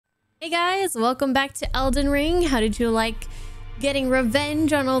Hey guys, welcome back to Elden Ring. How did you like getting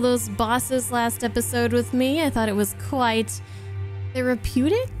revenge on all those bosses last episode with me? I thought it was quite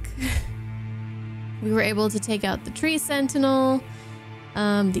therapeutic. We were able to take out the Tree Sentinel,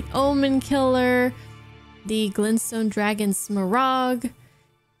 the Omen Killer, the Glintstone Dragon Smaragd,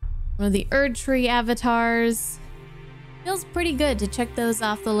 one of the Erdtree avatars. Feels pretty good to check those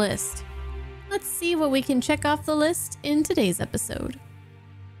off the list. Let's see what we can check off the list in today's episode.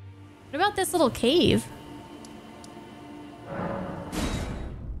 What about this little cave?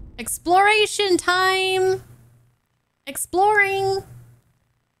 Exploration time! Exploring!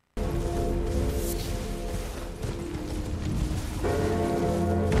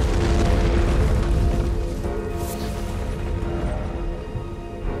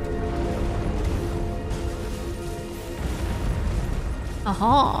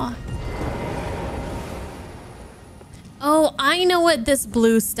 Aha! Oh, I know what this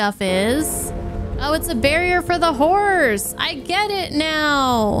blue stuff is. Oh, it's a barrier for the horse. I get it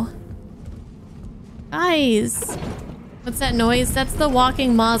now. Guys. What's that noise? That's the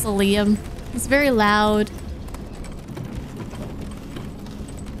walking mausoleum. It's very loud.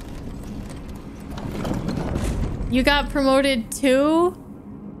 You got promoted too?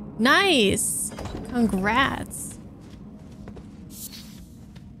 Nice. Congrats.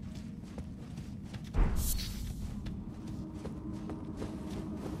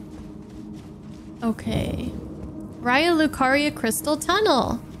 Okay. Raya Lucaria Crystal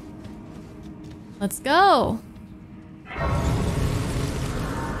Tunnel. Let's go.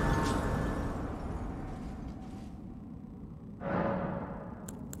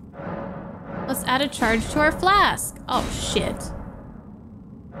 Let's add a charge to our flask. Oh, shit.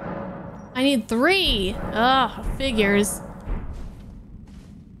 I need 3. Ugh, figures.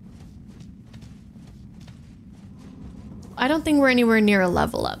 I don't think we're anywhere near a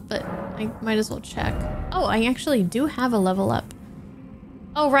level up, but I might as well check. Oh, I actually do have a level up.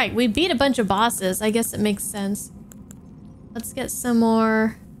 Oh, right. We beat a bunch of bosses. I guess it makes sense. Let's get some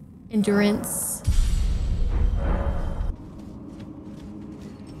more endurance.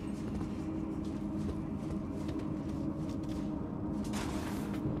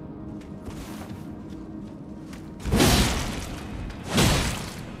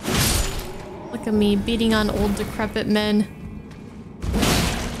 Look at me beating on old decrepit men.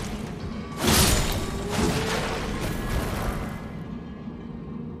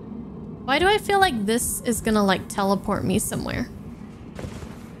 Why do I feel like this is gonna like teleport me somewhere?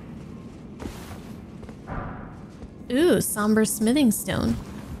 Ooh, somber smithing stone.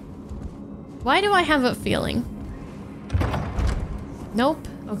 Why do I have a feeling? Nope.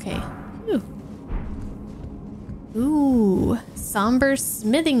 Okay. Ooh, somber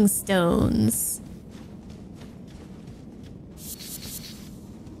smithing stones.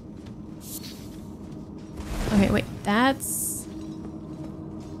 Okay, wait, that's...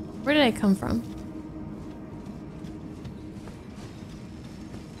 Where did I come from?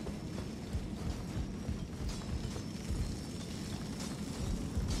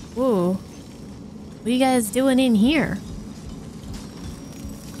 Whoa. What are you guys doing in here?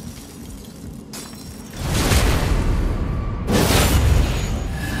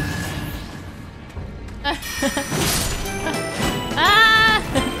 Ah!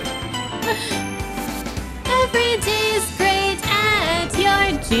 Every day is great at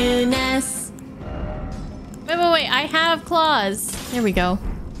your Juness. Wait, I have claws. There we go.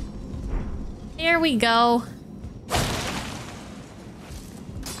 There we go.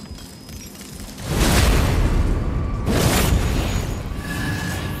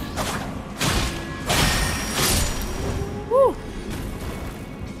 Woo.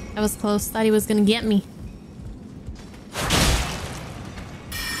 That was close. Thought he was gonna get me.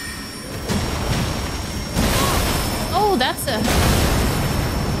 Oh, that's a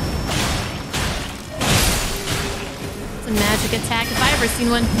magic attack if I ever seen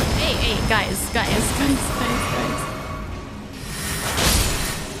one. Hey, guys.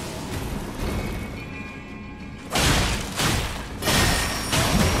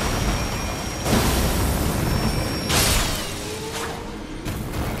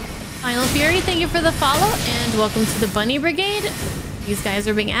 Final Fury, thank you for the follow and welcome to the Bunny Brigade. These guys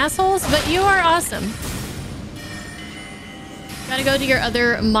are being assholes, but you are awesome. Gotta go to your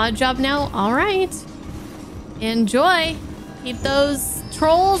other mod job now? All right. Enjoy. Keep those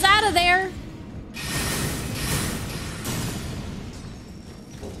trolls out of there.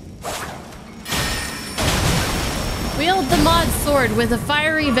 Wield the mod sword with a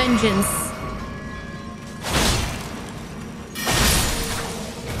fiery vengeance.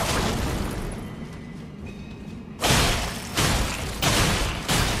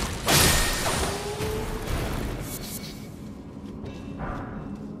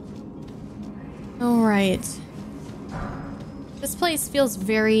 right. This place feels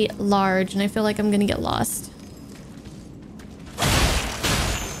very large and I feel like I'm gonna get lost.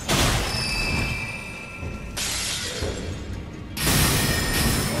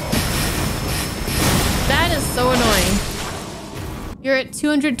 That is so annoying. You're at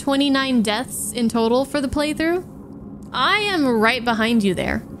 229 deaths in total for the playthrough. I am right behind you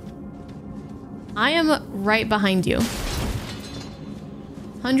there. I am right behind you.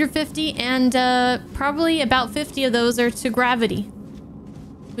 150 and probably about 50 of those are to gravity.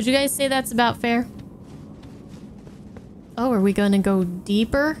 Would you guys say that's about fair? Oh, are we gonna go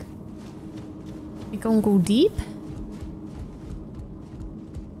deeper? We gonna go deep?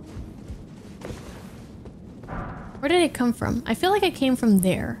 Where did it come from? I feel like I came from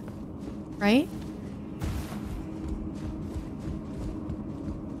there, right?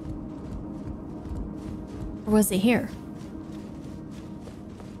 Or was it here?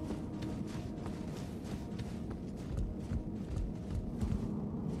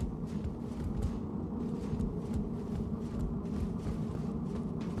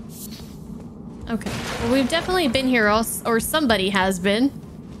 Okay, well, we've definitely been here, or somebody has been.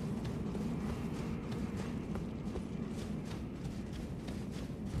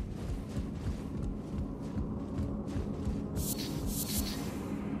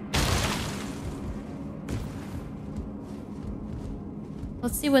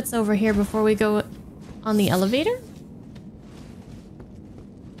 Let's see what's over here before we go on the elevator.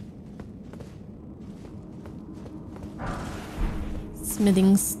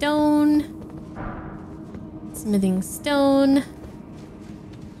 Smithing stone. Smithing stone.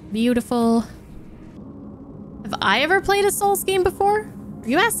 Beautiful. Have I ever played a Souls game before? Are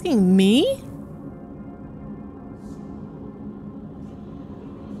you asking me?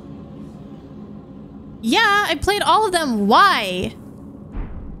 Yeah, I played all of them. Why?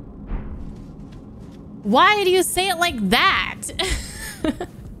 Why do you say it like that?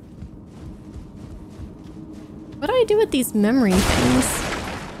 What do I do with these memory things?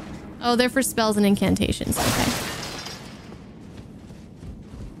 Oh, they're for spells and incantations. Okay.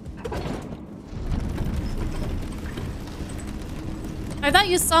 I thought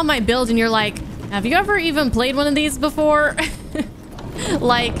you saw my build and you're like, have you ever even played one of these before?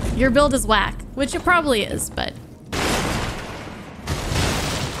 Like, your build is whack, which it probably is, but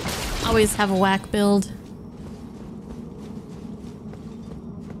always have a whack build.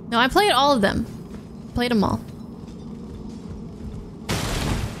 No, I played all of them. Played them all.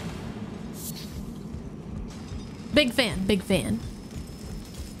 Big fan, big fan.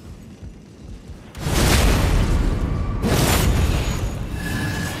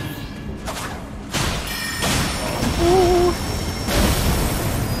 Ooh.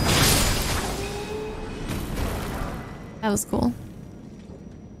 That was cool.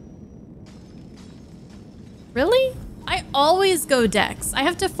 Really? I always go dex. I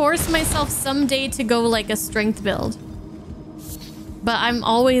have to force myself someday to go like a strength build. But I'm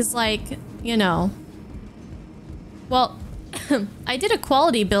always like, you know. Well, I did a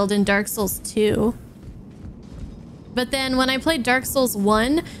quality build in Dark Souls 2. But then when I played Dark Souls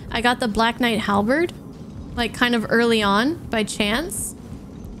 1, I got the Black Knight Halberd. Like kind of early on by chance.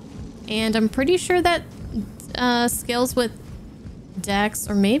 And I'm pretty sure that scales with dex,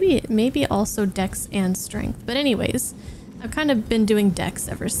 or maybe also dex and strength. But anyways, I've kind of been doing dex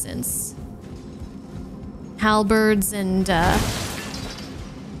ever since. Halberds and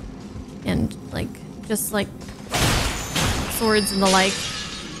like just like swords and the like.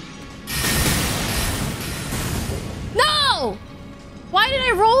 No! Why did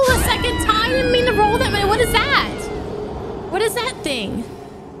I roll a second time? I didn't mean to roll that many. What is that? What is that thing?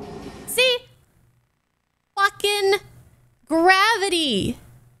 See? Fucking gravity.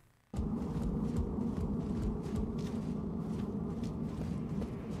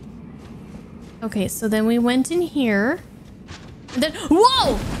 Okay, so then we went in here. And then,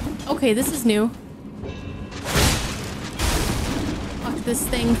 whoa! Okay, this is new. Fuck this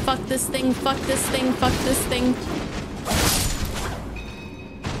thing, fuck this thing, fuck this thing, fuck this thing.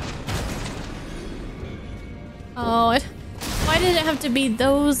 Oh, why did it have to be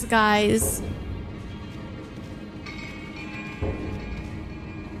those guys?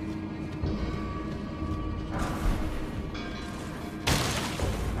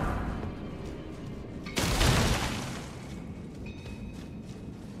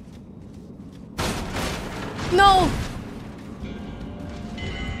 No!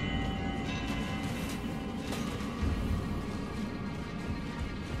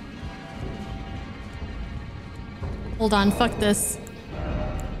 Hold on, fuck this.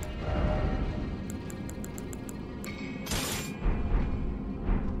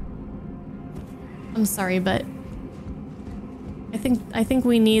 I'm sorry, but I think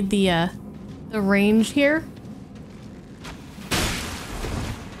we need the range here.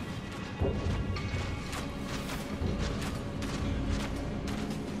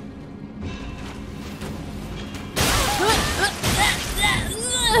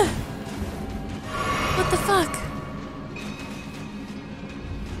 What the fuck?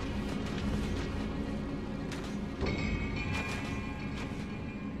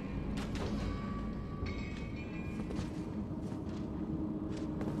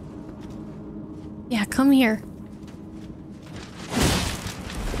 Yeah, come here.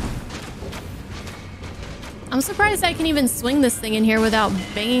 I'm surprised I can even swing this thing in here without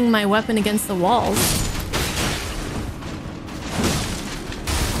banging my weapon against the walls.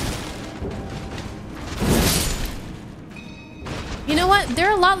 You know what?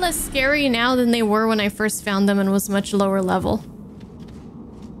 They're a lot less scary now than they were when I first found them and was much lower level.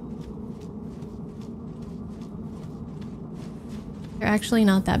 They're actually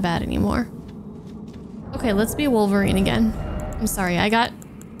not that bad anymore. Okay, let's be Wolverine again. I'm sorry, I got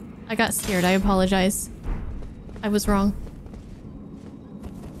scared. I apologize. I was wrong.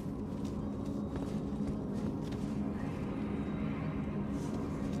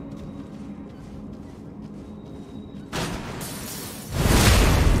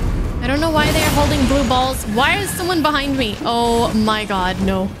 I don't know why they are holding blue balls. Why is someone behind me? Oh my god,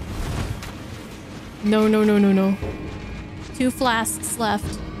 no. No, no, no, no, no. 2 flasks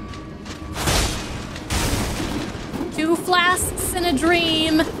left. 2 flasks in a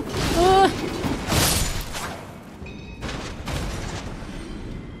dream. Ugh.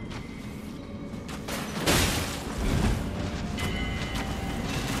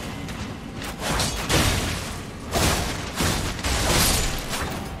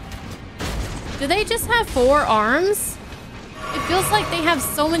 Do they just have 4 arms? It feels like they have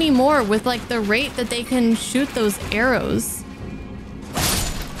so many more with like the rate that they can shoot those arrows.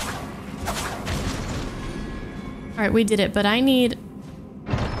 All right, we did it, but I need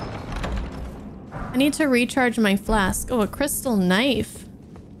to recharge my flask. Oh, a crystal knife.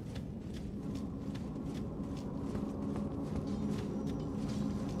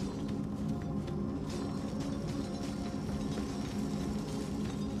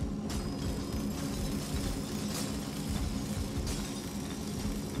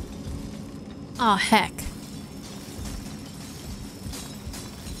 Oh, heck.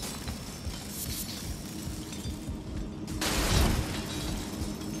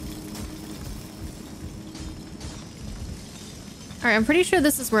 All right, I'm pretty sure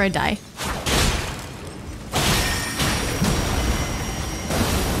this is where I die.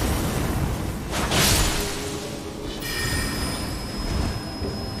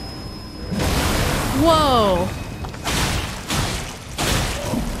 Whoa.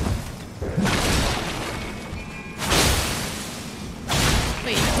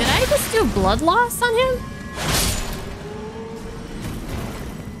 Wait, did I just do blood loss on him?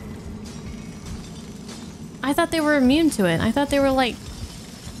 I thought they were immune to it. I thought they were like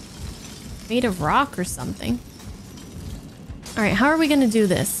made of rock or something. All right, how are we gonna do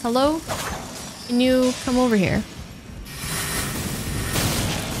this? Hello? Can you come over here?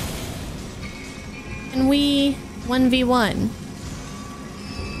 Can we 1v1?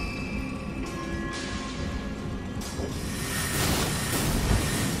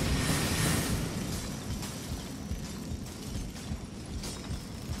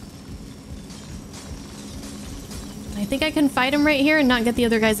 I think I can fight him right here and not get the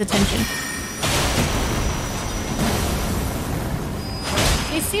other guy's attention.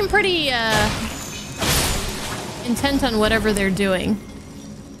 They seem pretty intent on whatever they're doing.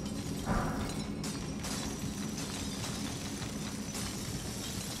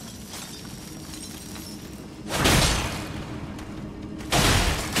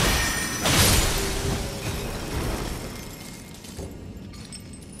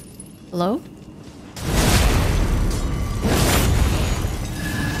 Hello?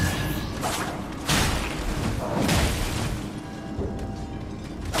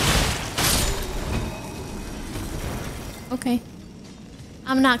 Okay.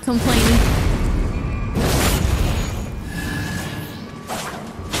 I'm not complaining.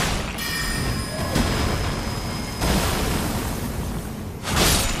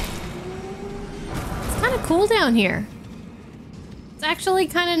 It's kind of cool down here. It's actually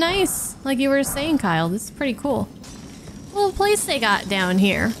kind of nice. Like you were saying, Kyle, this is pretty cool. Little place they got down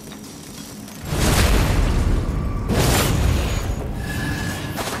here.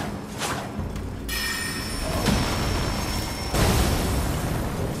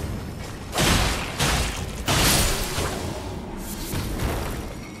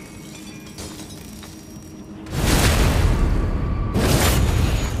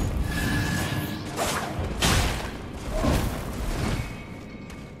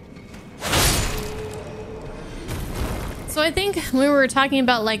 So I think we were talking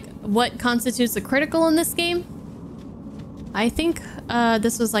about like what constitutes a critical in this game. I think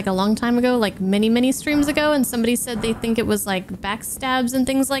this was like a long time ago, like many streams ago, and somebody said they think it was like backstabs and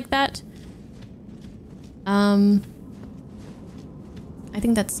things like that. I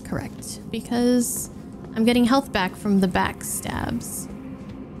think that's correct because I'm getting health back from the backstabs.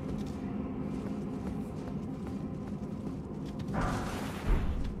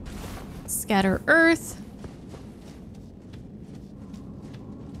 Scatter earth.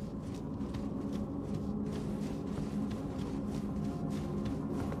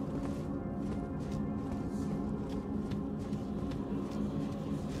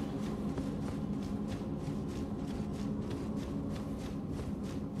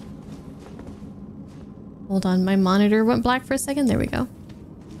 Hold on, my monitor went black for a second. There we go.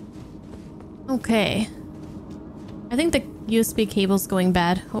 Okay. I think the USB cable's going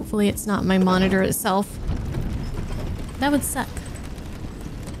bad. Hopefully it's not my monitor itself. That would suck.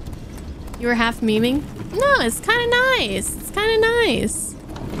 You were half memeing? No, it's kind of nice. It's kind of nice.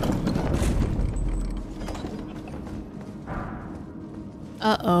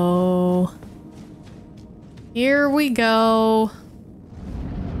 Uh-oh. Here we go.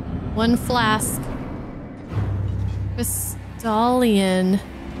 One flask. Stallion.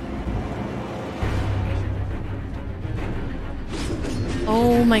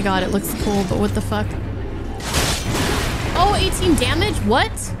 Oh my god, it looks cool, but what the fuck? Oh, 18 damage?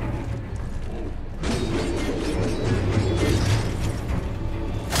 What?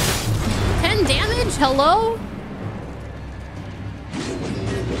 Damage? Hello?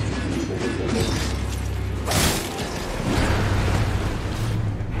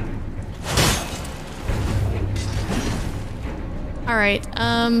 Alright,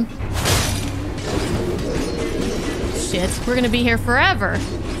 shit, we're gonna be here forever.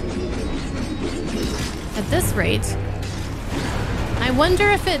 At this rate. I wonder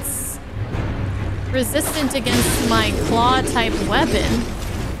if it's resistant against my claw type weapon.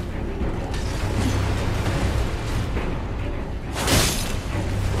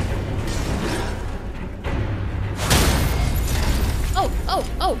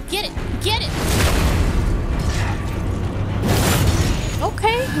 Oh, get it! Get it!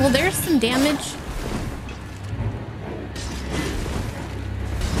 Okay, well there's some damage.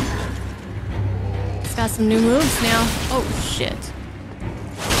 It's got some new moves now. Oh, shit.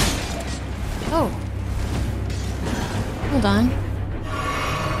 Oh. Hold on.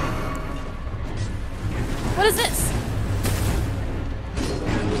 What is this?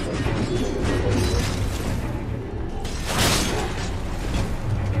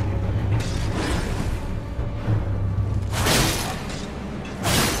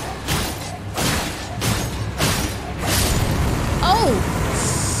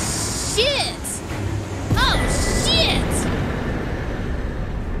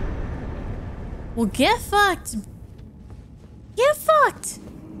 Well, get fucked. Get fucked.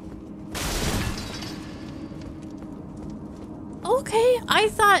 Okay, I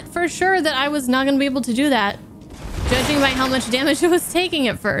thought for sure that I was not going to be able to do that, judging by how much damage it was taking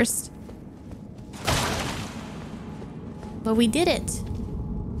at first. But we did it.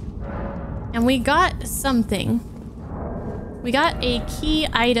 And we got something. We got a key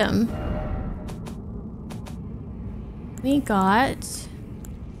item. We got...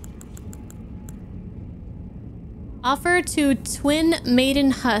 Offer to Twin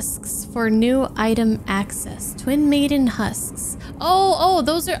Maiden Husks for new item access. Twin Maiden Husks. Oh,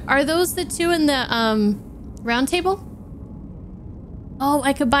 those are those the two in the Roundtable? Oh,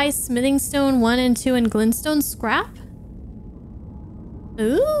 I could buy Smithing Stone 1 and 2 and Glintstone scrap?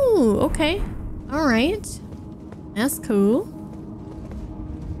 Ooh, okay. All right. That's cool.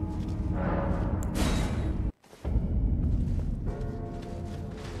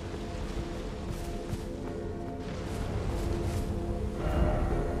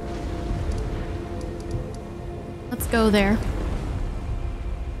 Go there.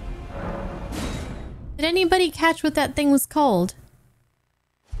 Did anybody catch what that thing was called?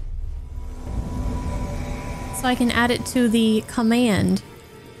 So I can add it to the command.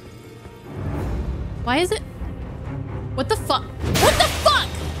 Why is it? What the fuck? What the fuck?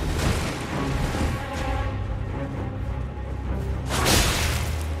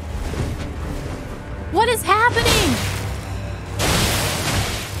 What is happening?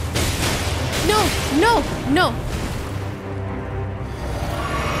 No.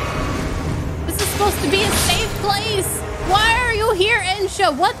 Supposed to be a safe place. Why are you here,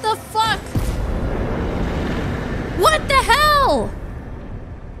 Ensha? What the fuck? What the hell?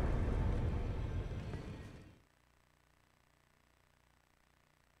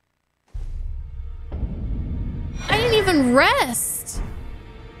 I didn't even rest.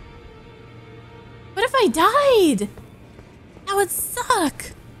 What if I died? That would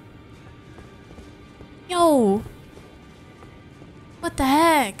suck. Yo. What the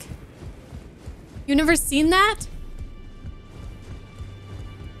heck? You never seen that?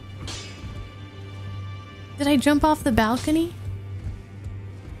 Did I jump off the balcony?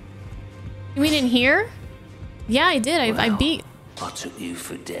 You mean in here? Yeah, I did. I beat I took you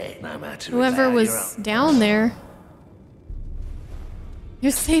for dead, no matter whoever was down there.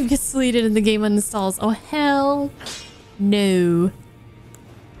 Your save gets deleted and the game uninstalls. Oh, hell no.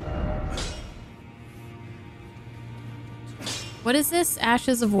 What is this?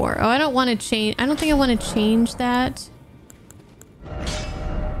 Ashes of War. Oh, I don't want to change. I don't think I want to change that.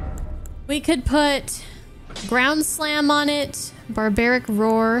 We could put Ground Slam on it. Barbaric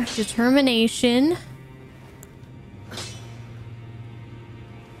Roar. Determination.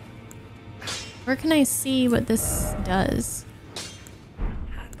 Where can I see what this does?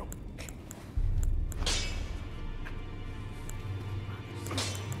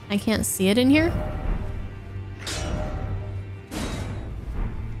 I can't see it in here.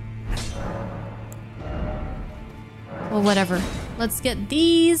 Well, whatever. Let's get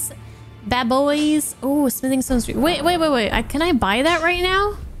these bad boys. Oh, Smithing Stone Street. Wait. Can I buy that right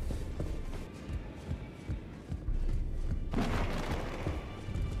now?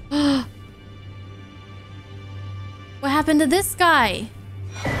 What happened to this guy?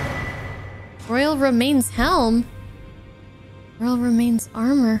 Royal Remains Helm. Royal Remains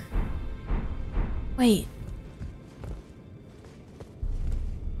Armor. Wait.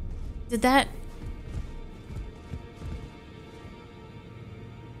 Did that...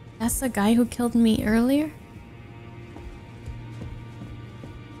 That's the guy who killed me earlier?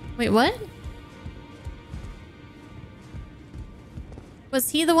 Wait, what?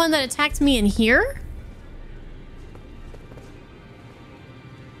 Was he the one that attacked me in here?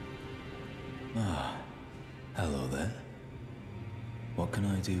 Ah, hello there. What can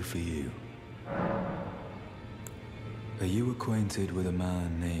I do for you? Are you acquainted with a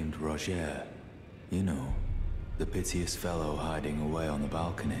man named Roger? You know, the piteous fellow hiding away on the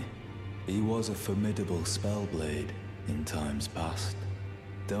balcony. He was a formidable spellblade in times past.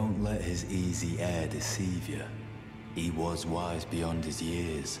 Don't let his easy air deceive you. He was wise beyond his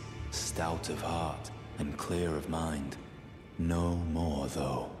years, stout of heart and clear of mind. No more,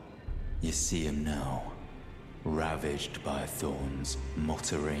 though. You see him now, ravaged by thorns,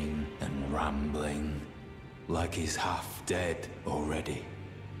 muttering and rambling, like he's half dead already.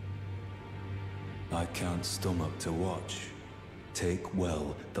 I can't stomach to watch. Take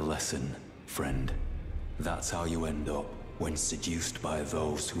well the lesson, friend. That's how you end up when seduced by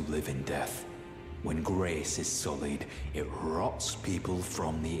those who live in death. When grace is sullied, it rots people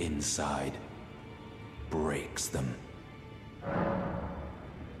from the inside, breaks them.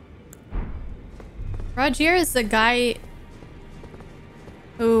 Roger is the guy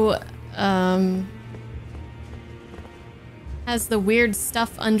who has the weird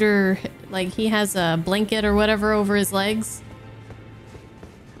stuff under, like he has a blanket or whatever over his legs.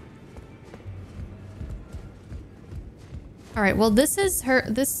 All right, well, this is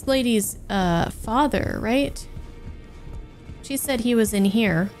this lady's father, right? She said he was in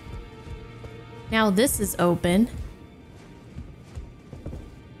here. Now this is open.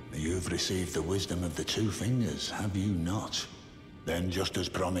 You've received the wisdom of the two fingers, have you not? Then, just as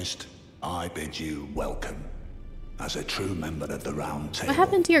promised, I bid you welcome. As a true member of the Round Table. What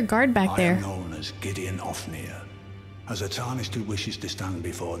happened to your guard back there? I am known as Gideon Ofnir. As a Tarnished who wishes to stand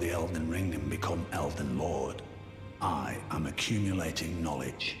before the Elden Ring and become Elden Lord, I am accumulating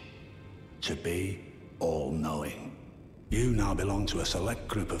knowledge. To be all-knowing. You now belong to a select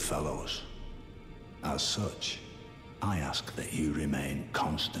group of fellows. As such, I ask that you remain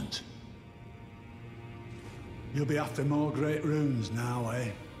constant. You'll be after more great runes now, eh?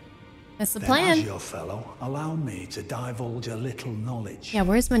 That's the Then, plan. as your fellow, allow me to divulge a little knowledge. Yeah,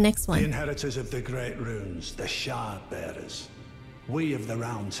 where's my next The one? inheritors of the great runes, the Shard Bearers. We of the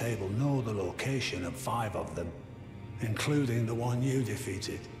Round Table know the location of 5 of them, including the one you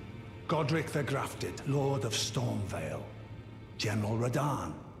defeated. Godric the Grafted, Lord of Stormvale. General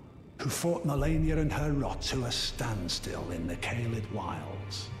Radahn, who fought Melania and her rot to a standstill in the Caelid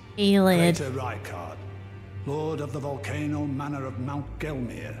Wilds. Caelid. Greater Rykard, Lord of the Volcano Manor of Mount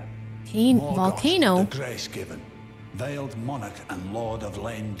Gelmir. Volcano? The Grace-Given, Veiled Monarch and Lord of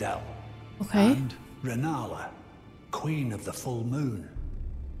Leyndell. Okay. And Renala, Queen of the Full Moon.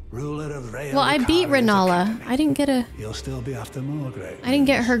 Ruler of Rael. Well, I beat Renala. I didn't get a... You'll still be after more great I didn't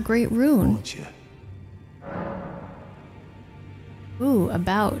get her great rune. won't you? Ooh,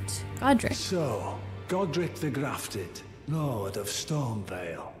 about Godric. So, Godric the Grafted, Lord of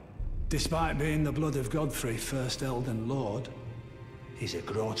Stormvale. Despite being the blood of Godfrey, first Elden Lord, he's a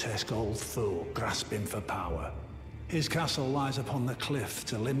grotesque old fool grasping for power. His castle lies upon the cliff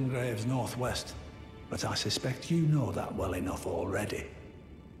to Limgrave's northwest, but I suspect you know that well enough already.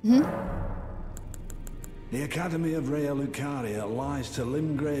 The Academy of Rea Lucaria lies to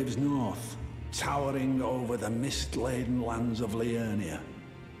Limgrave's north, towering over the mist-laden lands of Liurnia.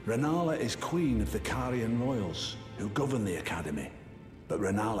 Renala is queen of the Carian royals, who govern the Academy, but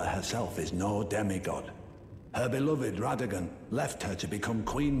Renala herself is no demigod. Her beloved Radagon left her to become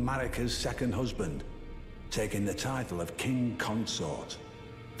Queen Marika's second husband, taking the title of King Consort.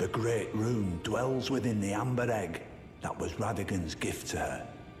 The Great Rune dwells within the amber egg that was Radagon's gift to her.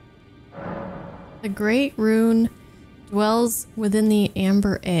 The Great Rune dwells within the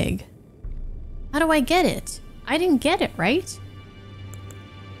amber egg. How do I get it? I didn't get it, right?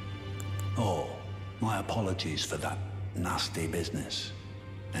 Oh, my apologies for that nasty business.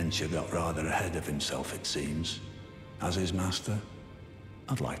 Ensha got rather ahead of himself, it seems. As his master,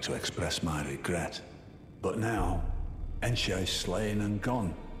 I'd like to express my regret. But now, Ensha is slain and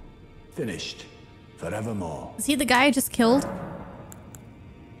gone. Finished. Forevermore. Is he the guy I just killed?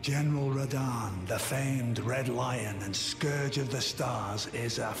 General Radahn, the famed Red Lion and Scourge of the Stars,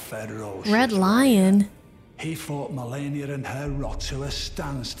 is a ferocious Red Lion? He fought Malenia and her rot to a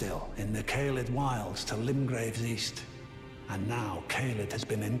standstill in the Caelid Wilds to Limgrave's east. And now Caelid has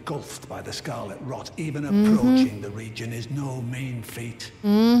been engulfed by the Scarlet Rot. Even approaching the region is no mean feat.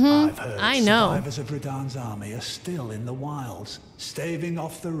 I've heard survivors of Radahn's army are still in the wilds, staving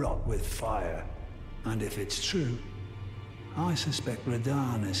off the rot with fire. And if it's true, I suspect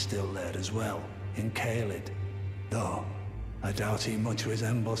Radahn is still there as well, in Caelid. Though, I doubt he much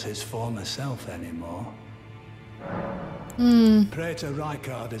resembles his former self anymore. Praetor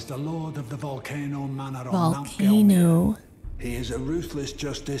Rykard is the lord of the Volcano Manor on Mount Gelmir. He is a ruthless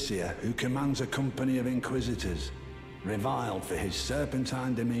justiciar who commands a company of inquisitors, reviled for his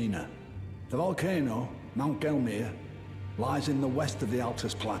serpentine demeanor. The volcano, Mount Gelmir, lies in the west of the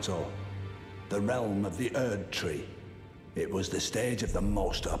Altus Plateau, the realm of the Erd Tree. It was the stage of the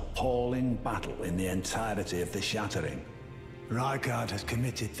most appalling battle in the entirety of the Shattering. Rykard has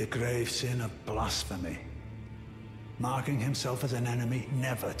committed the grave sin of blasphemy, marking himself as an enemy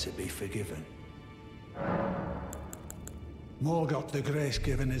never to be forgiven. Morgoth the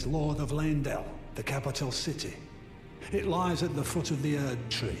Grace-Given is Lord of Leyndell, the capital city. It lies at the foot of the Erd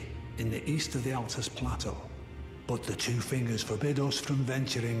Tree, in the east of the Altus Plateau. But the Two Fingers forbid us from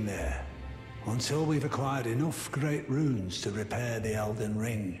venturing there, until we've acquired enough great runes to repair the Elden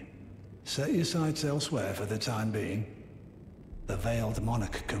Ring. Set your sights elsewhere for the time being. The Veiled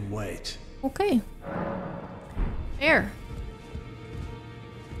Monarch can wait. Okay. Fair.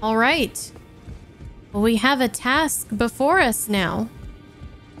 All right. Well, we have a task before us now.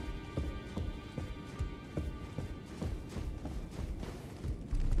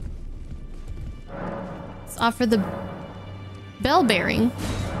 Let's offer the bell bearing.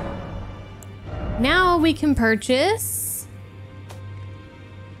 Now we can purchase.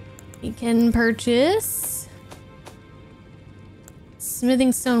 We can purchase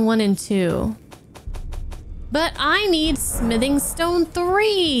Smithing Stone 1 and 2. But I need Smithing Stone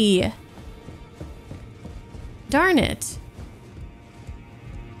 3. Darn it.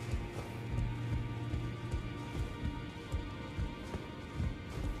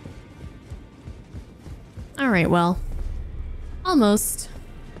 All right, well, almost.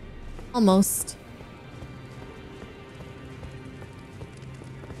 Almost.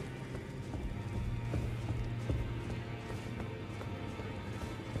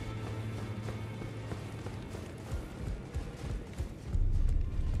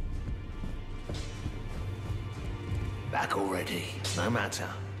 Back already, no matter.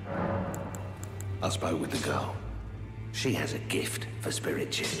 I spoke with the girl. She has a gift for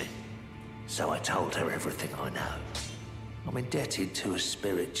spirit tuning. So I told her everything I know. I'm indebted to a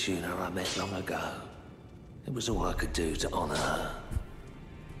spirit tuner I met long ago. It was all I could do to honor her.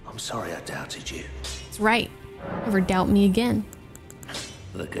 I'm sorry I doubted you. That's right. Never doubt me again.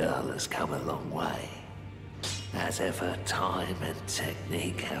 The girl has come a long way. As ever, time and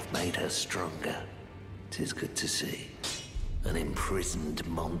technique have made her stronger. 'Tis good to see. An imprisoned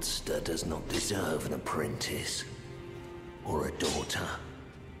monster does not deserve an apprentice or a daughter.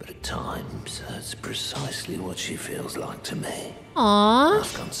 But at times, that's precisely what she feels like to me. Aww.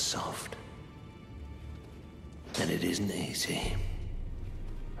 I've gone soft. And it isn't easy.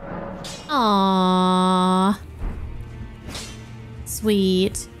 Aww.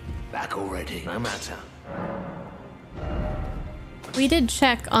 Sweet. Back already, no matter. We did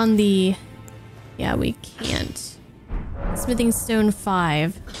check on the Yeah, we can't. Smithing stone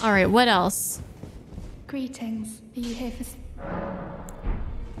 5. Alright, what else? Greetings. Are you here for...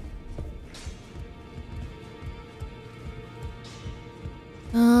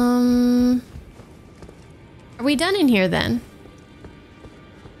 Are we done in here then?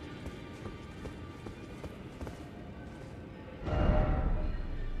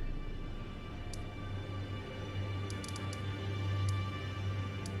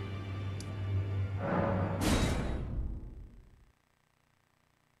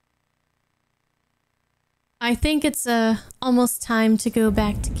 I think it's almost time to go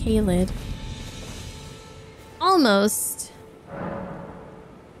back to Caelid. Almost.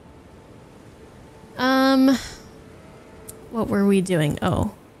 What were we doing?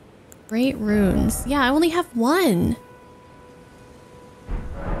 Oh. Great runes. Yeah, I only have one.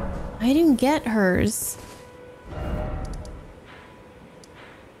 I didn't get hers.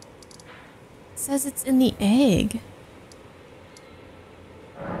 It says it's in the egg.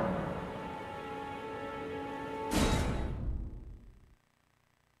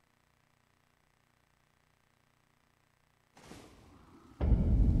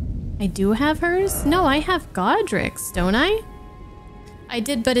 I do have hers? No, I have Godric's, don't I? I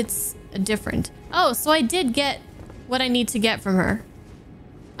did, but it's different. Oh, so I did get what I need to get from her.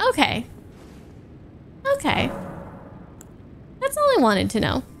 Okay. Okay. That's all I wanted to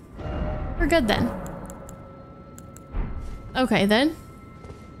know. We're good then. Okay, then.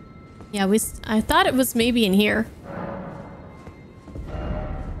 Yeah, I thought it was maybe in here.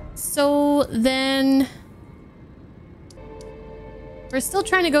 So then... We're still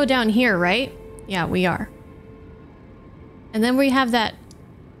trying to go down here, right? Yeah, we are. And then we have that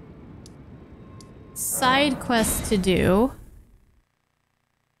side quest to do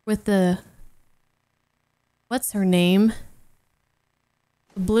with the... What's her name?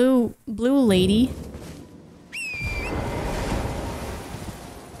 The blue lady.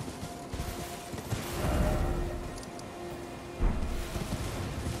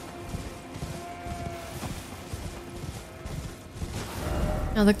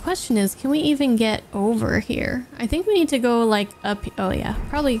 Now the question is, can we even get over here? I think we need to go like up. Oh yeah,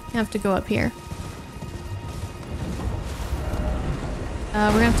 probably have to go up here.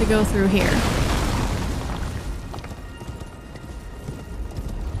 We're gonna have to go through here.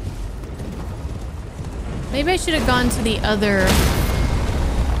 Maybe I should have gone to the other...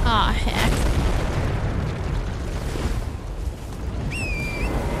 Ah, heck.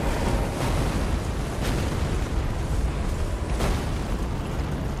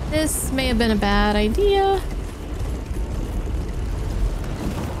 This may have been a bad idea.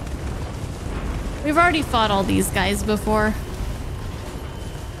 We've already fought all these guys before.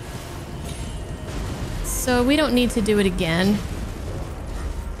 So we don't need to do it again.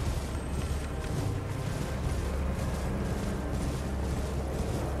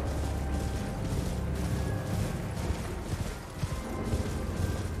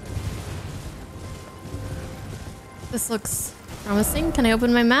 This looks promising. Can I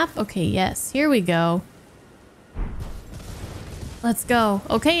open my map? Okay, yes. Here we go. Let's go.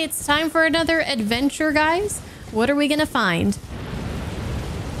 Okay, it's time for another adventure, guys. What are we gonna find?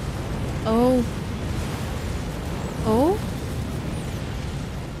 Oh. Oh?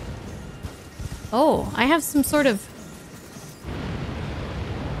 Oh, I have some sort of...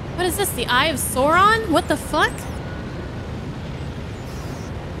 What is this? The Eye of Sauron? What the fuck?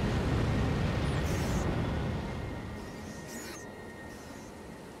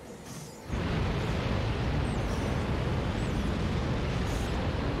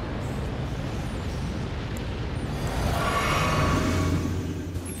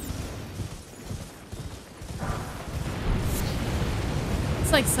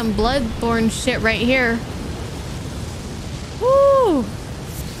 Like some Bloodborne shit right here. Woo!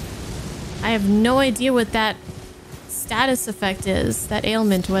 I have no idea what that status effect is. That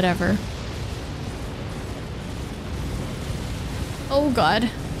ailment, whatever. Oh god.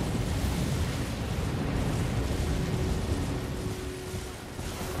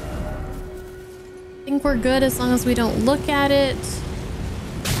 I think we're good as long as we don't look at it.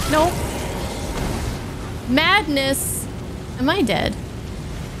 Nope. Madness. Am I dead?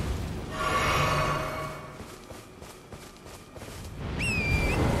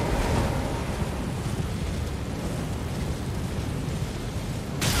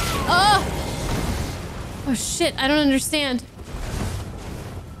 Oh shit, I don't understand.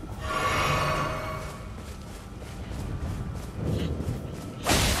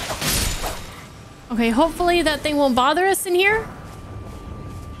 Okay, hopefully that thing won't bother us in here.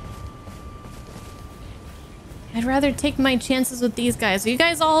 I I'd rather take my chances with these guys. Are you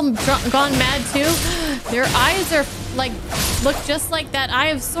guys all gone mad too? Their eyes are like, look just like that Eye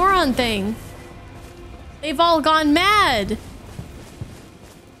of Sauron thing. They've all gone mad.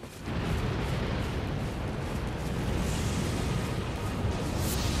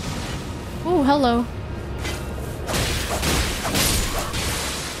 Oh, hello.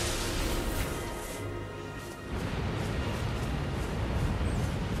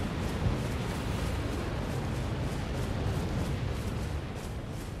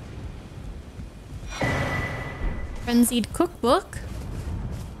 Frenzied cookbook.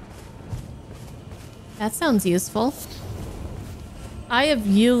 That sounds useful. Eye of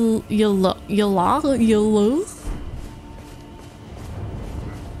Yulu.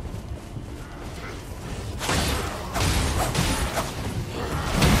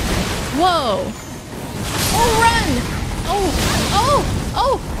 Whoa! Oh, run!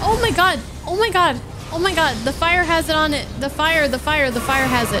 Oh my god! Oh my god! Oh my god! The fire has it on it. The fire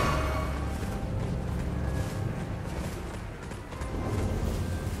has it.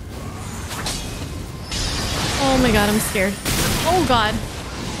 Oh my god, I'm scared. Oh god.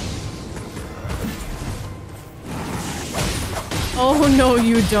 Oh no,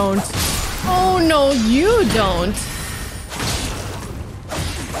 you don't. Oh no, you don't.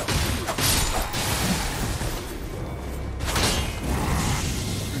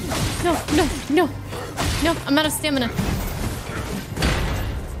 No. No, I'm out of stamina.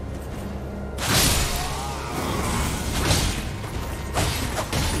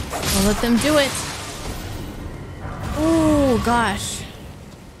 I'll let them do it. Oh gosh.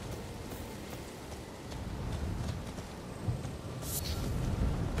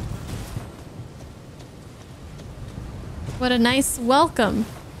 What a nice welcome.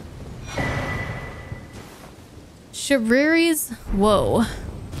 Shabriri's. Whoa.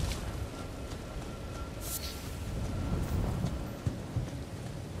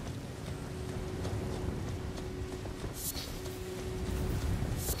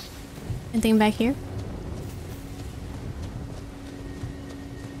 Anything back here?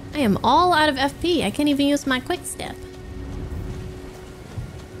 I am all out of FP. I can't even use my quick step.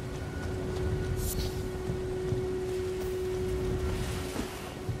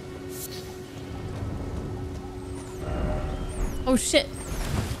 Oh shit.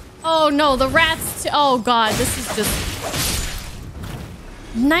 Oh no, the rats. Oh god, this is just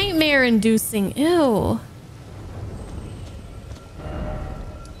nightmare inducing. Ew.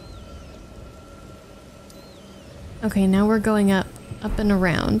 Okay, now we're going up and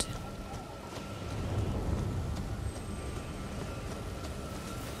around.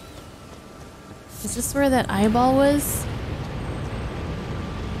 Is this where that eyeball was?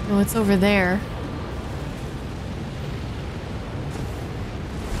 No, it's over there.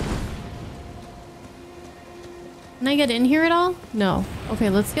 Can I get in here at all? No.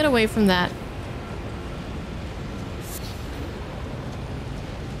 Okay, let's get away from that.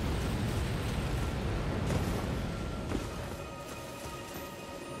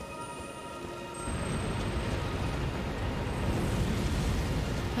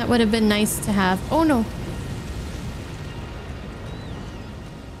 That would have been nice to have. Oh no.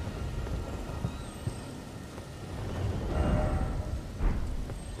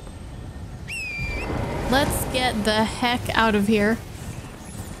 Let's get the heck out of here.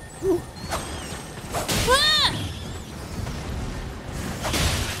 Ah!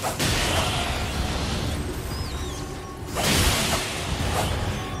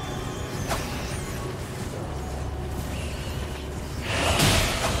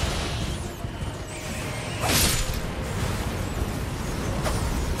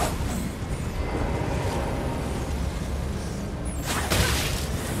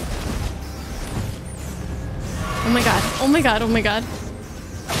 Oh my god, oh my god, oh my god.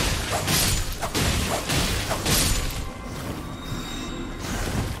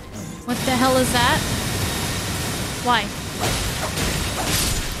 What the hell is that? Why?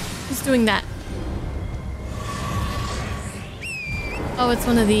 Who's doing that? Oh, it's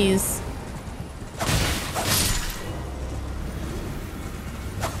one of these.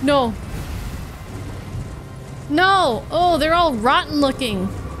 No. No! Oh, they're all rotten looking.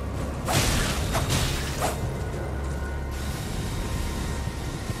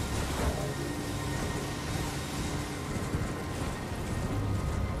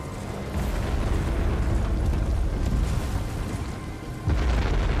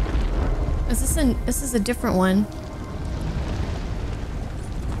 This is a different one.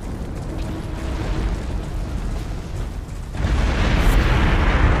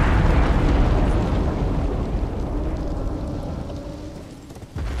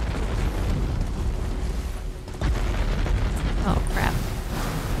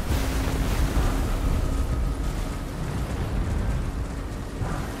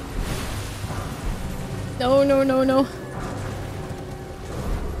 no, no, no.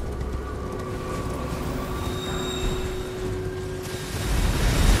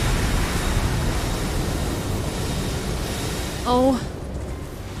 Oh.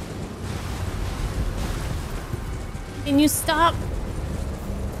 Can you stop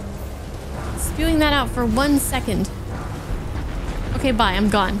spewing that out for 1 second? Okay, bye. I'm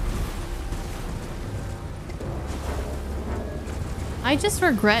gone. I just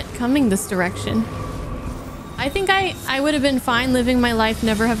regret coming this direction. I think I would have been fine living my life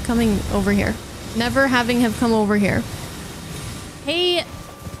never have coming over here. Never having have come over here. Hey,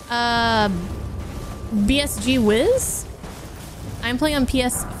 BSG Wiz? I'm playing on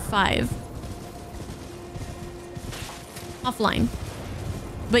PS5. Offline.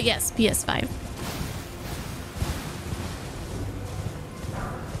 But yes, PS5.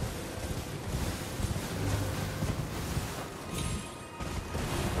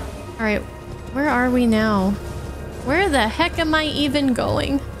 Alright, where are we now? Where the heck am I even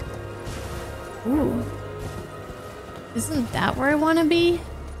going? Ooh. Isn't that where I want to be?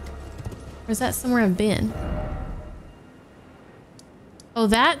 Or is that somewhere I've been? Oh,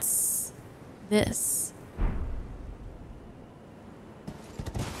 that's this.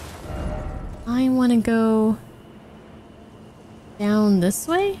 I want to go down this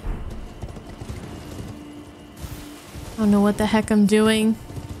way? I don't know what the heck I'm doing.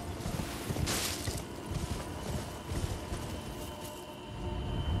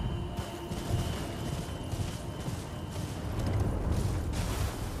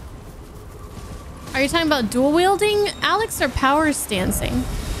 Are you talking about dual wielding, Alex, or power stancing?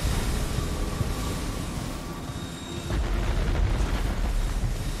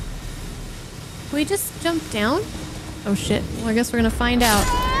 Can we just jump down? Oh shit. Well, I guess we're gonna find out.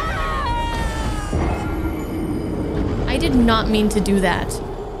 I did not mean to do that.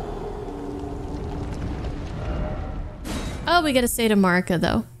 Oh, we gotta say to Marika,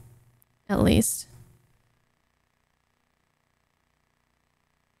 though. At least.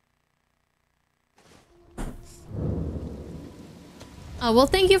 Oh, well,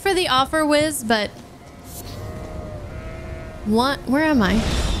 thank you for the offer, Wiz, but... What? Where am I?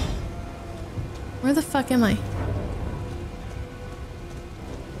 Where the fuck am I?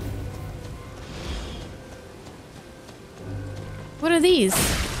 What are these?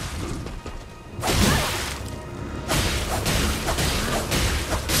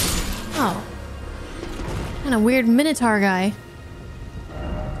 Oh. Kind of weird Minotaur guy.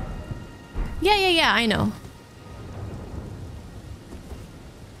 Yeah, I know.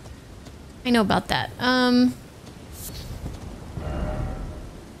 I know about that.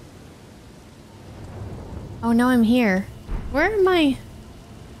 Oh, now I'm here. Where am I?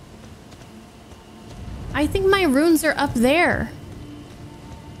 I think my runes are up there.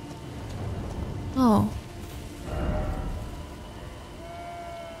 Oh.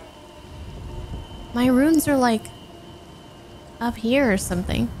 My runes are like up here or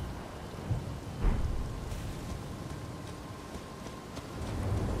something.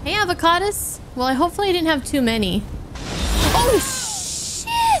 Hey, Avocados. Well, hopefully I didn't have too many. Oh,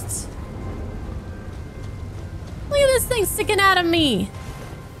 shit! Look at this thing sticking out of me.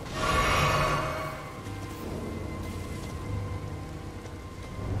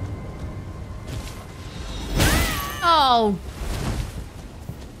 Oh.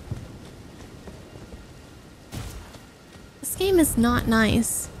 This game is not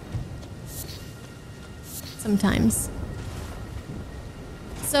nice. Sometimes.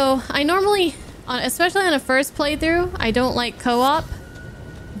 So, I normally, especially on a first playthrough, I don't like co-op.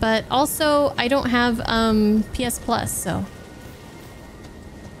 But also, I don't have PS Plus, so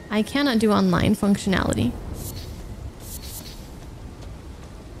I cannot do online functionality.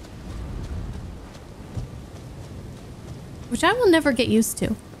 Which I will never get used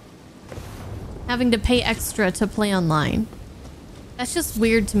to. Having to pay extra to play online. That's just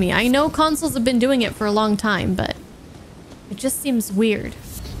weird to me. I know consoles have been doing it for a long time, but it just seems weird.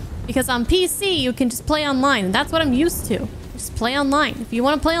 Because on PC, you can just play online, and that's what I'm used to. Just play online. If you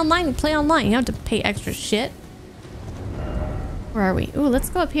want to play online, play online. You don't have to pay extra shit. Where are we? Ooh, let's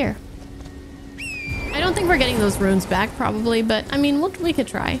go up here. I don't think we're getting those runes back, probably, but I mean, we could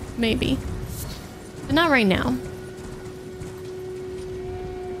try. Maybe. But not right now.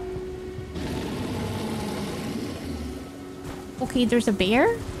 Okay, there's a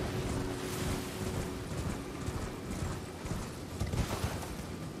bear?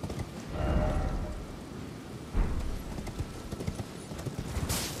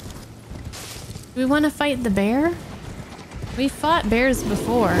 Do we want to fight the bear? We fought bears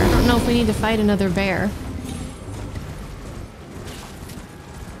before. I don't know if we need to fight another bear.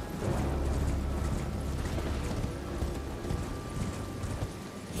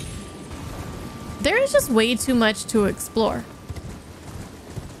 There's just way too much to explore.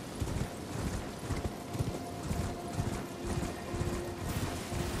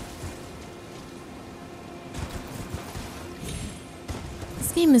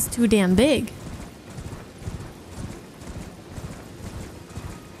 This game is too damn big.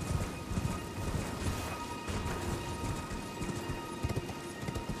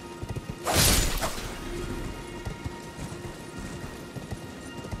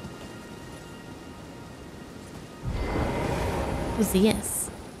 Who's this?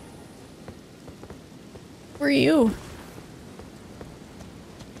 Who are you?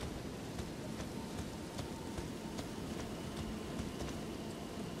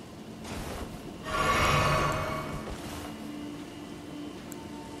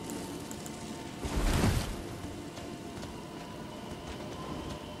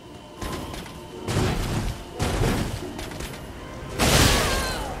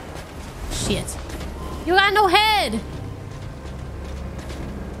 Shit. You got no head!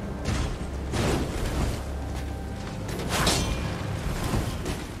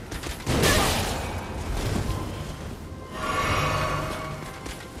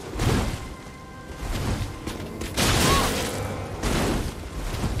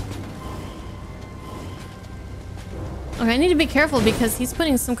 Okay, I need to be careful because he's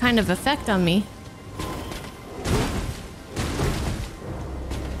putting some kind of effect on me.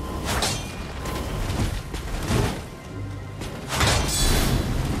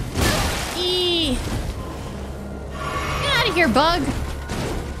 Eee! Get out of here, bug!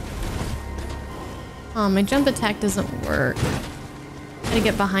 Oh, my jump attack doesn't work. Gotta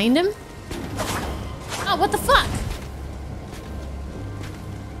get behind him? Oh, what the fuck?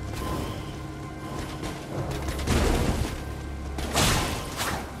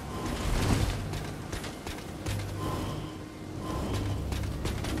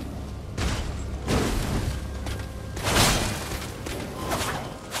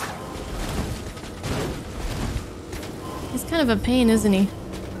 Kind of a pain, isn't he?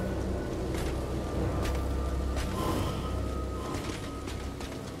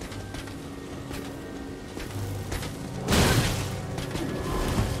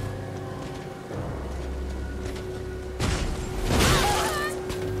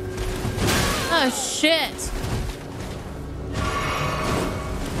 Oh shit.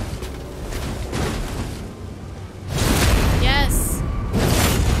 Yes.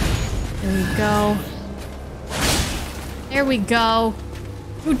 There we go. There we go.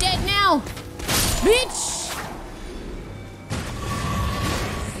 You're dead now, bitch.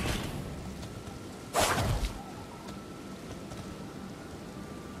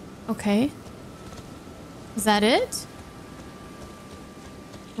 Okay. Is that it?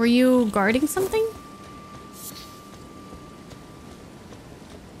 Were you guarding something?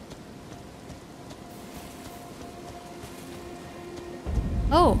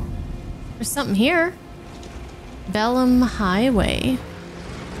 Oh, there's something here. Bellum Highway.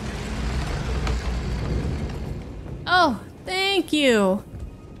 Oh, thank you.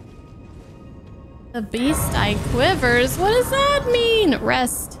 The beast eye quivers. What does that mean?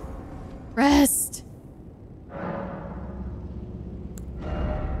 Rest. Rest.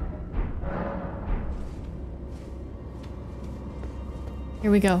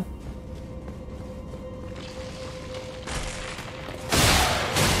 Here we go.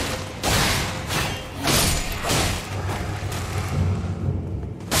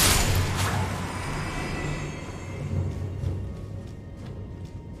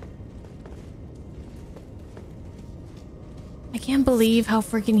 I can't believe how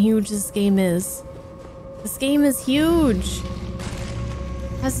freaking huge this game is. This game is huge.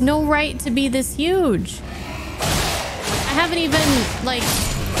 Has no right to be this huge. I haven't even, like,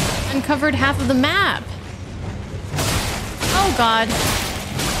 uncovered half of the map. Oh god.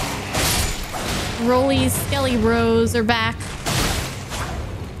 Rolly Skelly Rose are back.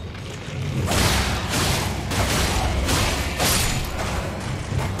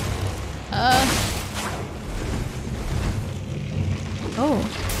 Oh.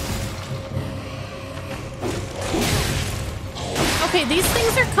 Okay, these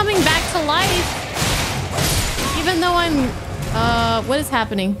things are coming back to life. Even though I'm... what is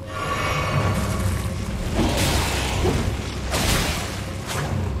happening?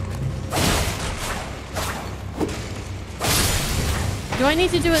 Do I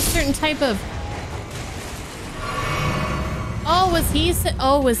need to do a certain type of... Oh,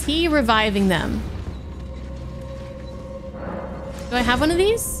 was he reviving them? Do I have one of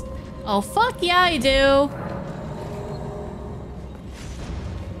these? Oh, fuck yeah, I do.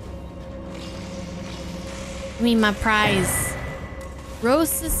 I mean, my prize.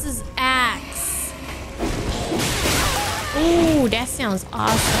 Rosis's axe. Ooh, that sounds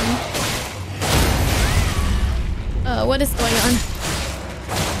awesome. What is going on?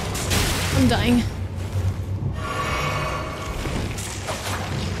 I'm dying.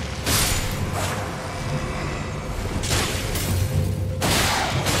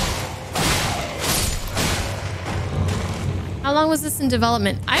 How long was this in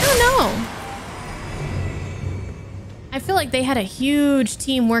development? I don't know. I feel like they had a huge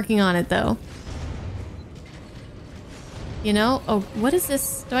team working on it though. You know? Oh, what is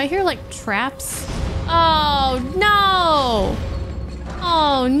this? Do I hear like traps? Oh no!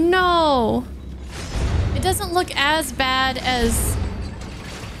 Oh no! It doesn't look as bad as...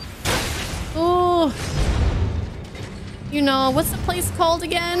 Oh. You know, what's the place called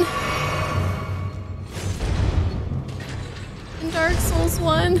again? In Dark Souls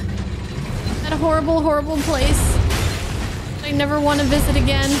 1. That horrible, horrible place I never want to visit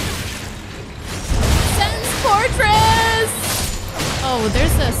again. Sen's Fortress! Oh,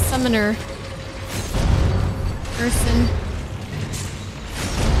 there's a summoner person,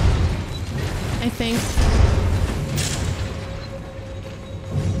 I think.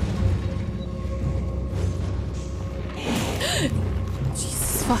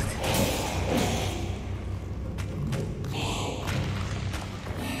 Jesus, fuck.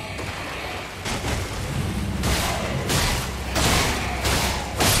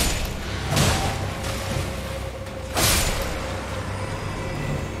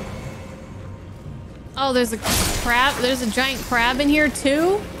 Oh, there's a crab. There's a giant crab in here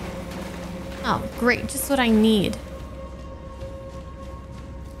too? Oh, great. Just what I need.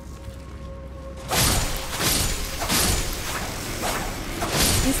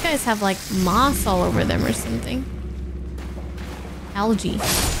 These guys have like moss all over them or something. Algae.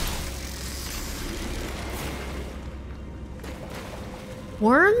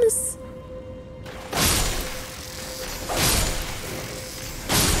 Worms?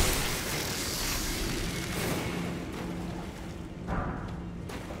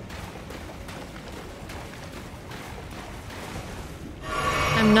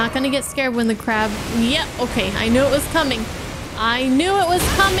 I'm not gonna get scared when the crab... Yep, okay, I knew it was coming. I knew it was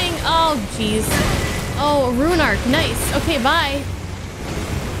coming. Oh, jeez. Oh, a rune arc. Nice. Okay, bye.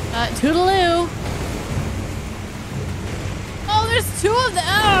 Toodaloo. Oh, there's two of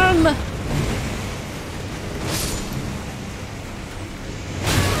them.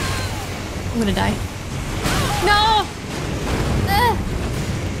 I'm gonna die. No!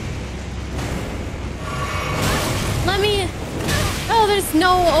 Let me... Oh, there's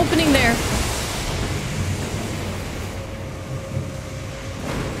no opening there.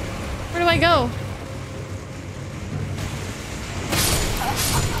 Where do I go?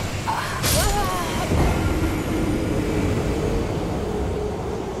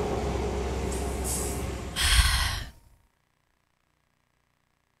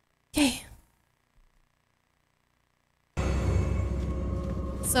 Okay.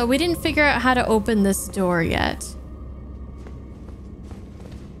 So we didn't figure out how to open this door yet.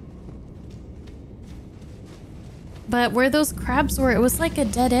 But where those crabs were, it was like a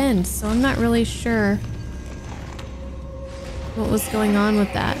dead end, so I'm not really sure what was going on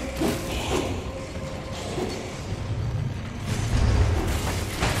with that.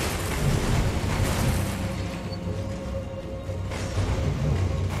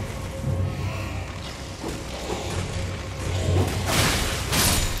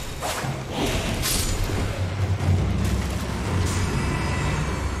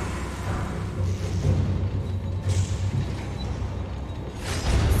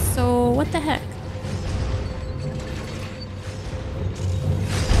 What the heck?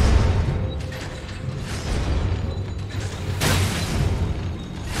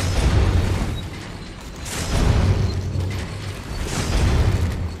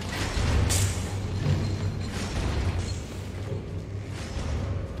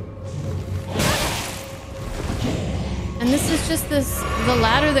 And this is just the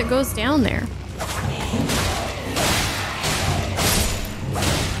ladder that goes down there.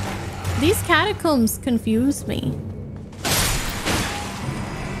 These catacombs confuse me.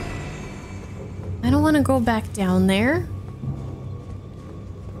 I don't want to go back down there.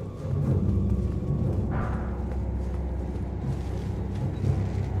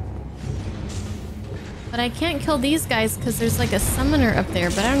 But I can't kill these guys because there's like a summoner up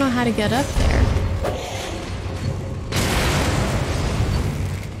there, but I don't know how to get up there.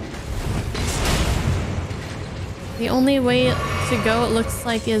 The only way to go, it looks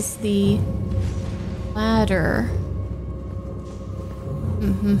like, is the ladder.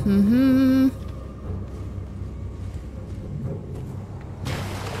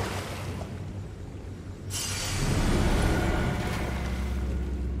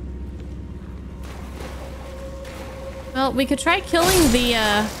 Well, we could try killing the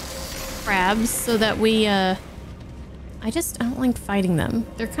crabs so that we I don't like fighting them.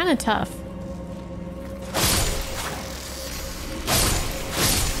 They're kind of tough.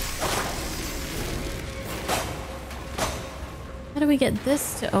 How do we get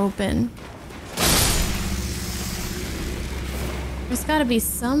this to open? There's got to be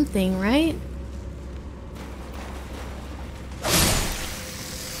something, right?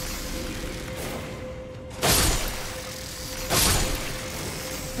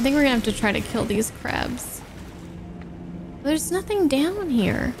 I think we're gonna have to try to kill these crabs. There's nothing down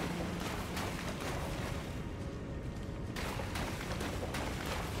here.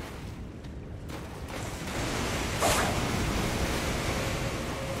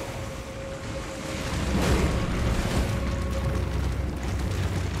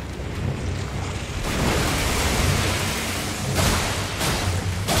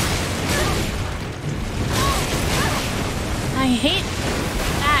 I hate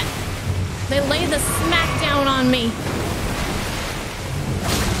that. They lay the smack down on me.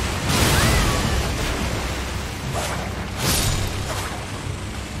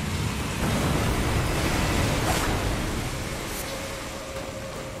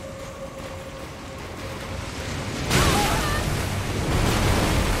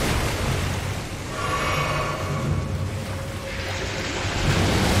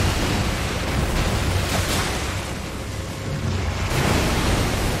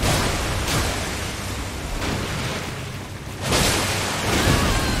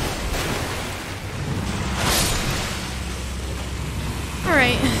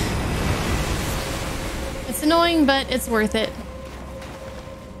 Annoying, but it's worth it.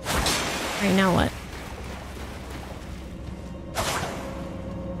 Right, now what?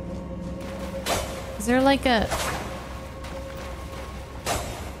 Is there like a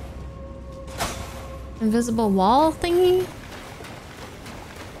invisible wall thingy?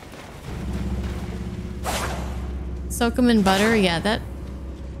 Soak them in butter? Yeah, that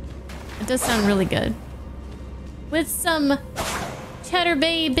does sound really good. With some Cheddar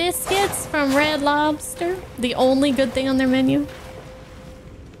Bay biscuits from Red Lobster, the only good thing on their menu.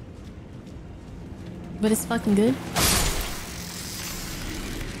 But it's fucking good.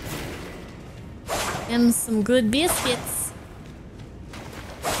 Them some good biscuits.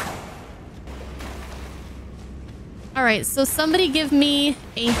 Alright, so somebody give me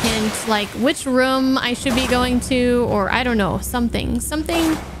a hint, like which room I should be going to, or I don't know, something a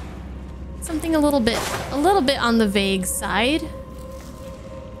little bit on the vague side.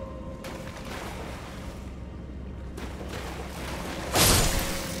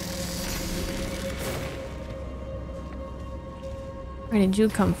 Where did you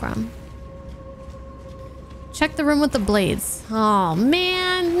come from? Check the room with the blades. Oh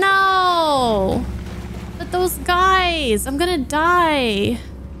man, no! But those guys, I'm gonna die.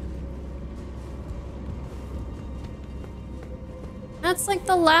 That's like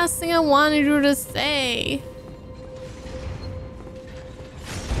the last thing I wanted you to say.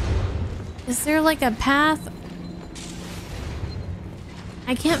 Is there like a path?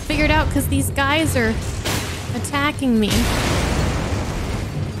 I can't figure it out because these guys are attacking me.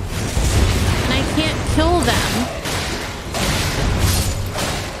 Can't kill them.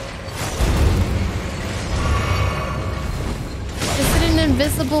 Is it an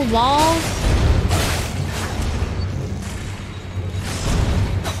invisible wall?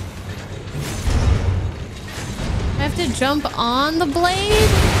 I have to jump on the blade?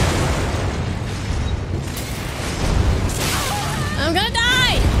 I'm gonna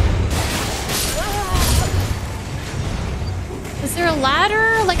die! Is there a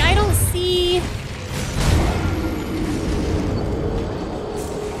ladder? Like, I don't see...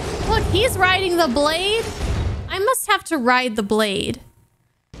 Look, he's riding the blade. I must have to ride the blade.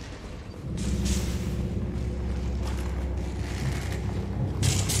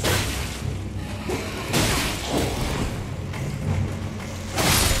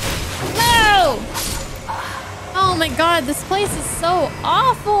 No! Oh my god, this place is so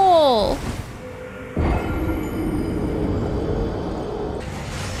awful.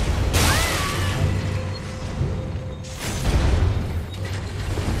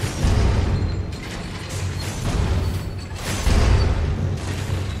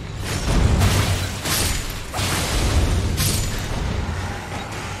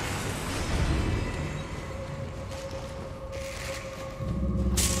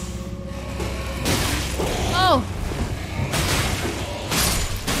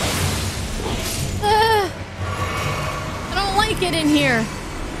 Get in here.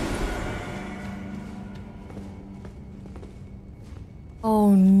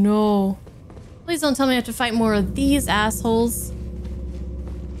 Oh no. Please don't tell me I have to fight more of these assholes.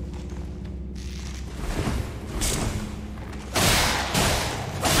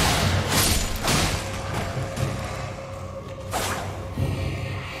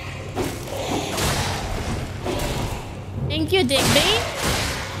 Thank you, Digby.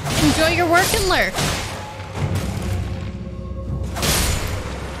 Enjoy your work and lurk.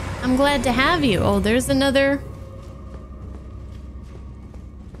 I'm glad to have you. Oh, there's another...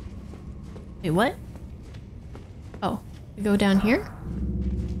 Wait, what? Oh, we go down here?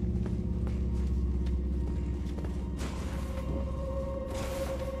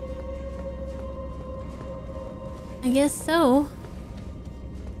 I guess so.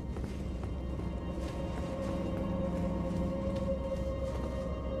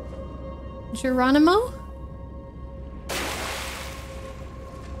 Geronimo?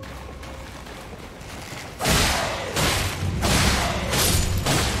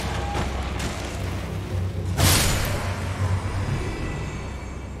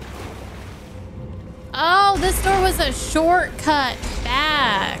 Oh, this door was a shortcut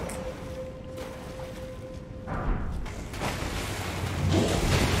back.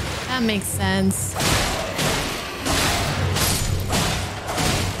 That makes sense.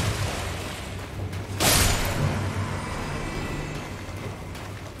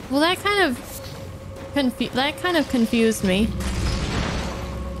 Well, that kind of confused me.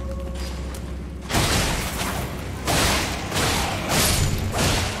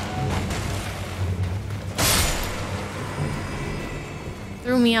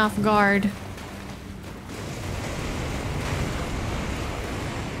 Threw me off guard.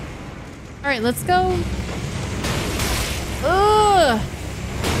 All right, let's go. Ugh!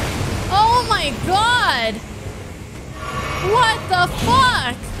 Oh my god! What the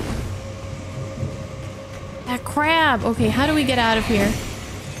fuck? That crab. Okay, how do we get out of here?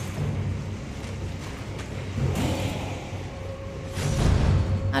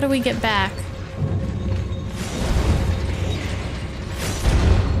 How do we get back?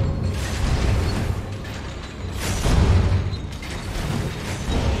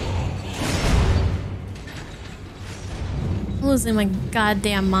 I'm losing my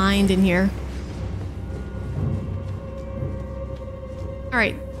goddamn mind in here. All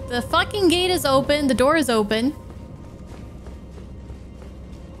right. The fucking gate is open. The door is open.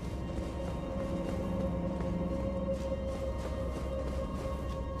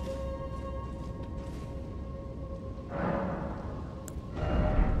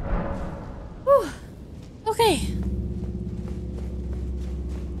 Whew. Okay.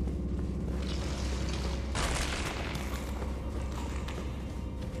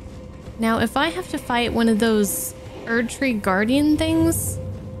 Now, if I have to fight one of those Erdtree Guardian things,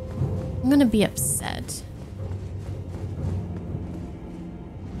 I'm gonna be upset.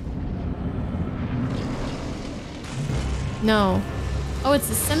 No. Oh, it's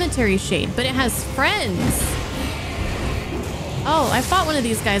a cemetery shade, but it has friends. Oh, I fought one of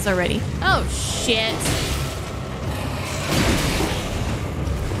these guys already. Oh, shit.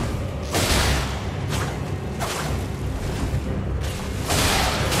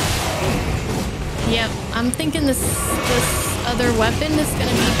 Yep, I'm thinking this other weapon is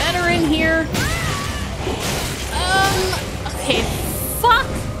gonna be better in here. Okay, fuck.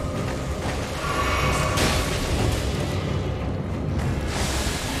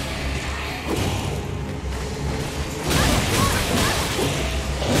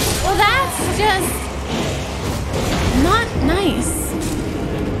 Well, that's just not nice.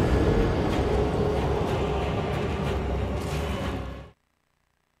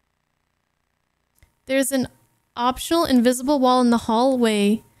 There's an optional invisible wall in the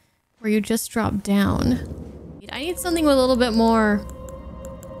hallway where you just drop down. I need something with a little bit more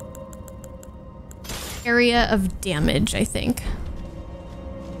area of damage, I think.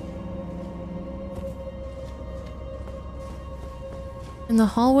 In the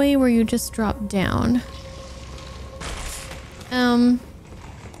hallway where you just drop down.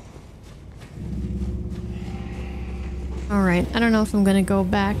 Alright, I don't know if I'm gonna go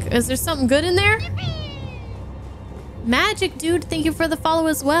back. Is there something good in there? Magic dude, thank you for the follow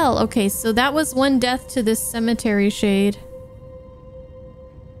as well. Okay, so that was one death to this cemetery shade.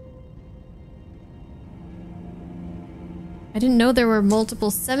 I didn't know there were multiple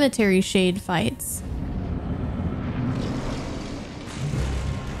cemetery shade fights.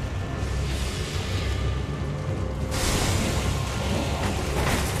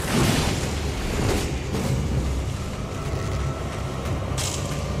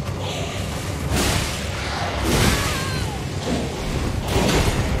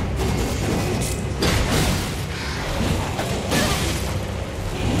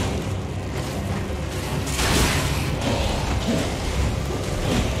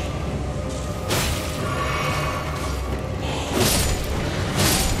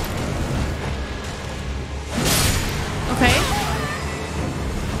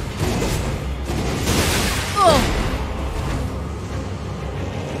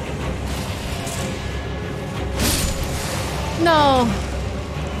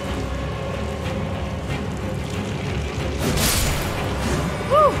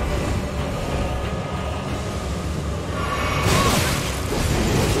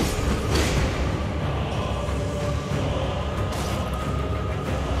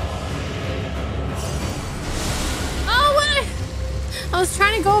 I was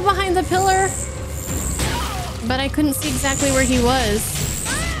trying to go behind the pillar, but I couldn't see exactly where he was.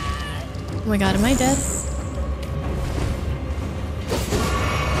 Oh my god, am I dead?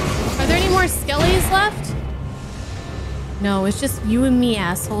 Are there any more skellies left? No, it's just you and me,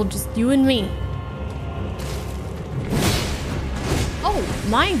 asshole. Just you and me. Oh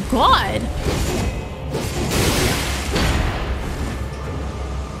my god!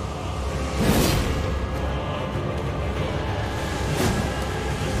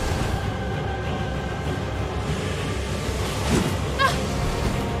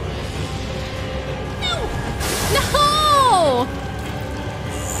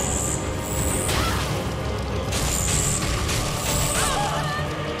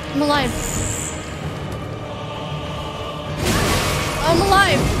 I'm alive. I'm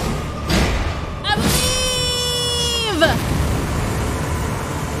alive. I believe.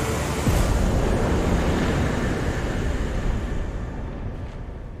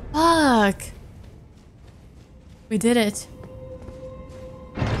 Fuck. We did it.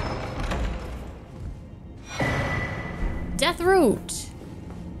 Death root.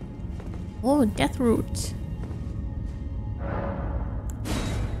 Oh, death root.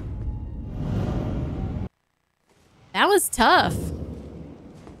 That was tough.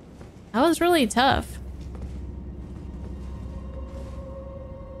 That was really tough.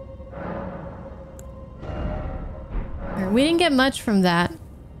 We didn't get much from that.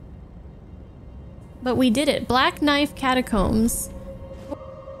 But we did it. Black Knife Catacombs.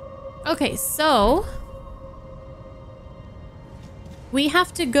 Okay, so we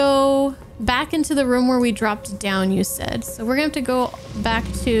have to go back into the room where we dropped down, you said. So we're gonna have to go back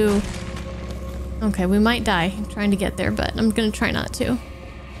to... Okay, we might die trying to get there, but I'm gonna try not to.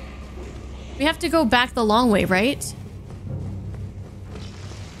 We have to go back the long way, right?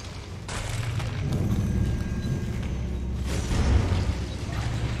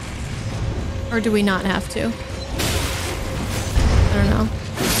 Or do we not have to? I don't know.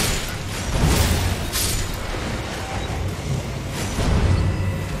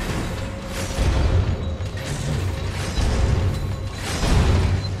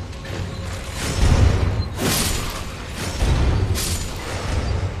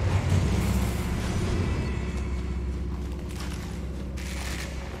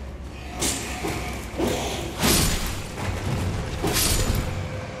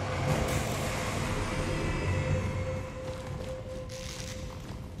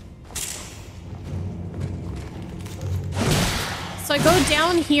 So I go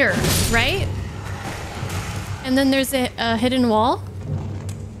down here, right? And then there's a hidden wall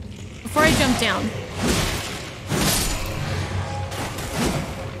before I jump down.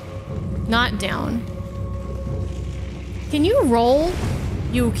 Not down. Can you roll?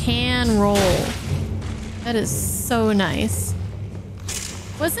 You can roll. That is so nice.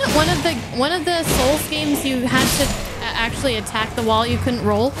 Wasn't one of the Souls games you had to actually attack the wall, you couldn't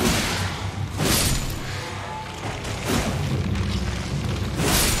roll?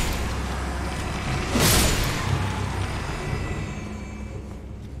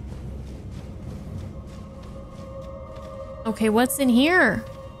 Okay, what's in here?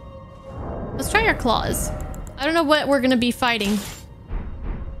 Let's try our claws. I don't know what we're gonna be fighting.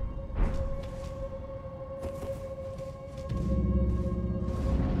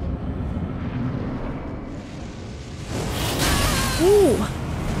 Ooh.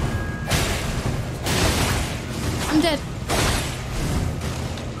 I'm dead.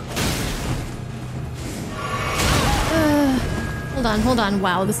 Hold on.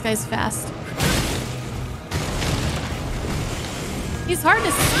 Wow, this guy's fast. He's hard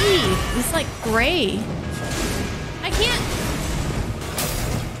to see. He's like gray. I can't.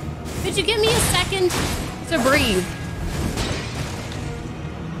 Could you give me a second to breathe?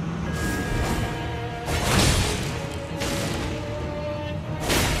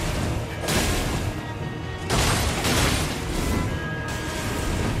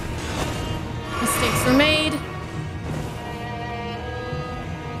 Mistakes were made.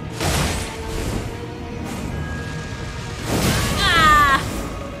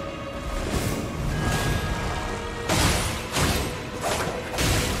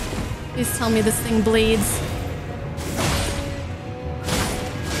 Please tell me this thing bleeds.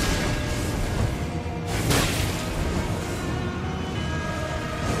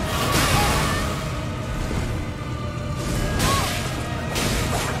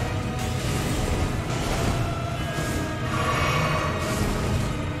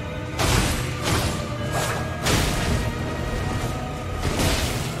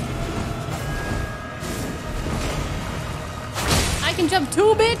 I can jump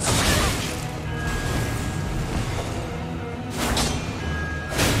too, bitch!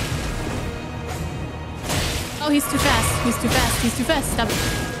 Oh, he's too fast. He's too fast. He's too fast. Stop it.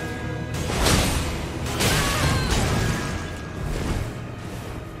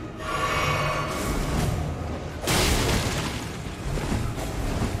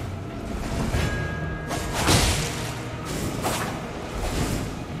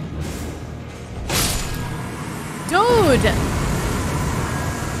 Dude!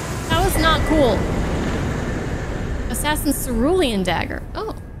 That was not cool. Assassin's Cerulean Dagger.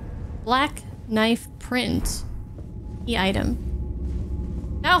 Oh. Black knife print. Key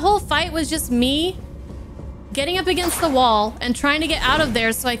item. That whole fight was just me getting up against the wall and trying to get out of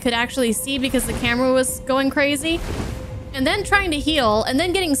there so I could actually see because the camera was going crazy. And then trying to heal and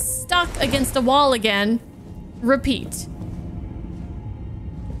then getting stuck against a wall again. Repeat.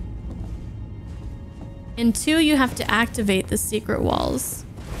 In 2, you have to activate the secret walls.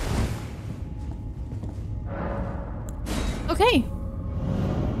 Okay.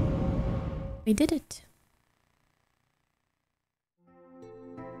 We did it.